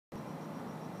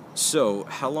So,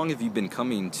 how long have you been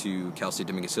coming to Cal State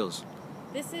Dominguez Hills?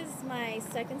 This is my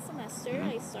second semester.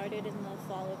 Mhm. I started in the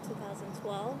fall of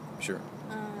 2012. Sure.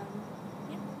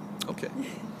 Yeah. Okay.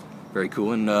 Very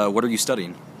cool. And what are you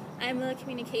studying? I'm a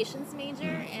communications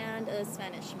major and a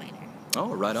Spanish minor. Oh,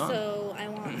 right on. So I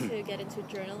want to get into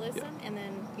journalism, and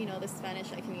then, the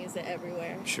Spanish, I can use it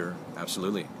everywhere. Sure,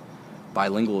 absolutely.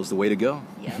 Bilingual is the way to go.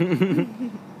 Yeah.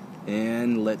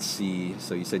 And let's see.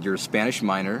 So you said you're a Spanish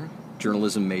minor,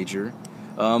 journalism major.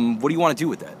 What do you want to do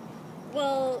with that?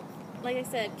 Well, like I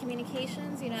said,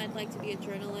 communications, I'd like to be a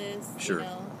journalist. Sure.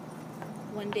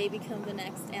 One day become the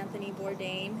next Anthony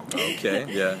Bourdain. Okay,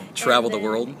 yeah. Travel And the then-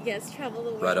 world. Yes, travel the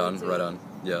world. Right on, do right on.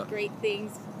 Yeah. Great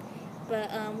things.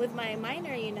 But with my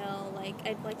minor,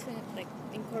 I'd like to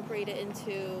incorporate it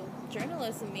into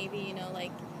journalism. Maybe,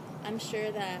 I'm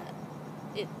sure that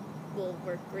it will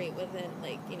work great with it.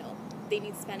 They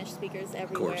need Spanish speakers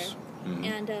everywhere. Of course. Mhm.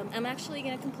 And I'm actually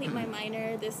going to complete my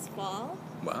minor this fall.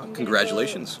 Wow, I'm gonna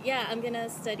congratulations. I'm going to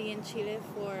study in Chile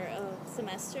for a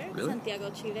semester, Really? Santiago,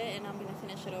 Chile, and I'm going to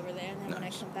finish it over there. And then when I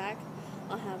Nice. come back,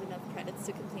 I'll have enough credits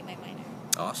to complete my minor.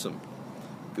 Awesome.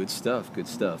 Good stuff, good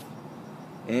stuff.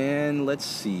 And let's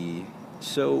see.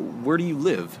 So, where do you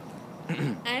live?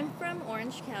 I'm from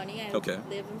Orange County. I Okay.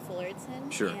 live in Fullerton.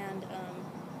 Sure. And,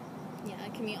 I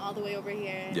commute all the way over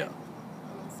here. Yeah.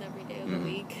 Almost every day of the Mhm.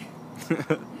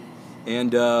 week.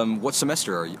 And what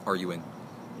semester are you in?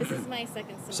 This is my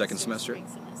second semester. Second semester? Spring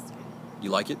semester. You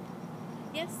like it?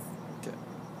 Yes, Okay,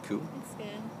 cool. it's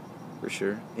good. For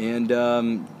sure. And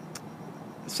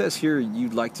it says here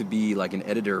you'd like to be like an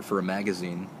editor for a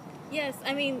magazine. Yes,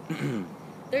 I mean,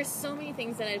 there's so many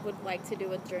things that I would like to do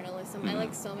with journalism. I Mhm.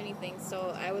 like so many things,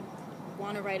 so I would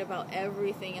want to write about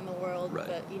everything in the world. Right.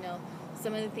 But,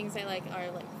 some of the things I like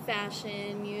are like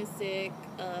fashion, music,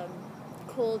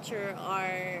 culture,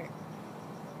 art,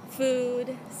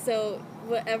 food. So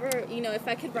whatever, if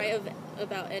I could write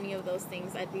about any of those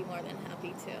things, I'd be more than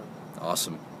happy to.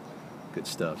 Awesome. Good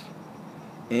stuff.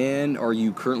 And are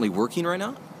you currently working right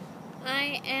now?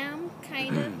 I am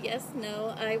kind of, yes,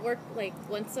 no. I work like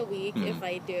once a week Mhm. if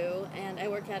I do, and I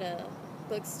work at a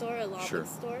bookstore, a law Sure.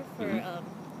 bookstore. For Mhm.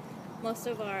 most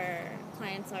of our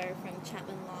clients are from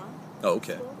Chapman Law Oh,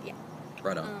 okay. School. Yeah.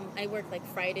 Right on. I work like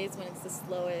Fridays when it's the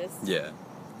slowest. Yeah.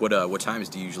 What times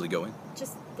do you usually go in?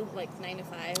 Just like 9 to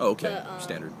 5. Oh, okay. But,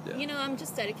 Standard, yeah. I'm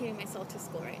just dedicating myself to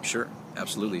school right now. Sure.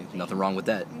 Absolutely. Nothing wrong with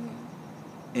that. Mhm.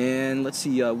 And let's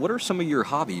see, what are some of your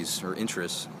hobbies or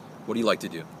interests? What do you like to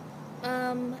do?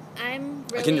 I'm really...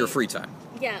 Like in your free time.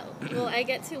 Yeah, well, I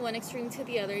get to one extreme to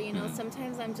the other. Mhm.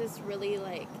 Sometimes I'm just really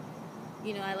like,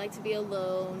 I like to be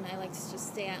alone. I like to just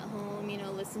stay at home,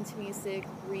 listen to music,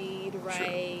 read,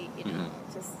 write, Mhm.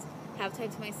 just have time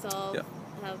to myself,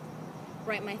 Yeah.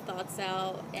 write my thoughts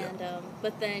out. Yeah. And,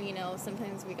 but then,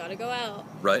 sometimes we gotta go out.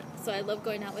 Right? So I love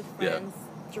going out with Yeah. friends,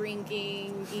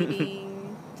 drinking,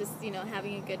 eating, just,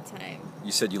 having a good time.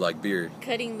 You said you like beer.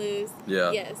 Cutting loose.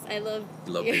 Yeah. Yes, I love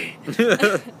You love beer.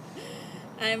 beer.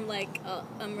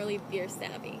 I'm really beer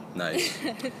savvy. Nice.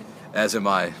 As am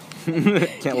I.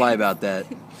 Can't lie about that.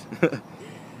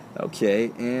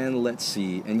 Okay, and let's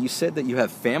see. And you said that you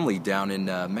have family down in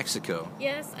Mexico.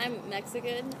 Yes, I'm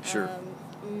Mexican. Sure.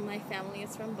 My family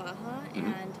is from Baja,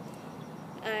 Mhm. and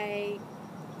I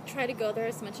try to go there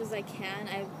as much as I can.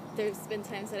 There's been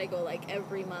times that I go like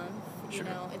every month. Sure.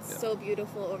 It's Yeah. so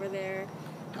beautiful over there.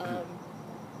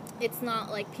 It's not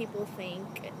like people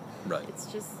think. Right. It's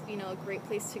just a great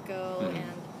place to go Mhm.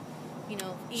 and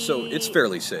eat. So it's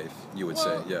fairly safe, you would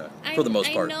say, yeah, for the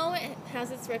most part. I know it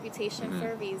has its reputation Mhm.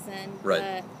 for a reason,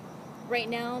 Right. but right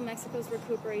now Mexico's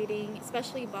recuperating,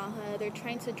 especially Baja. They're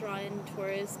trying to draw in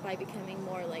tourists by becoming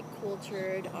more like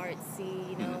cultured,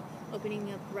 artsy,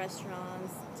 opening up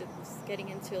restaurants, just getting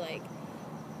into like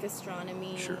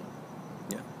gastronomy. Sure.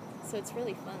 Yeah. So it's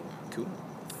really fun now. Cool.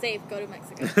 Safe, go to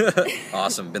Mexico.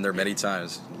 Awesome. Been there many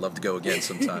times. Love to go again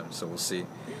sometime, so we'll see.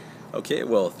 Okay,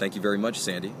 well, thank you very much,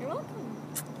 Sandy. You're welcome.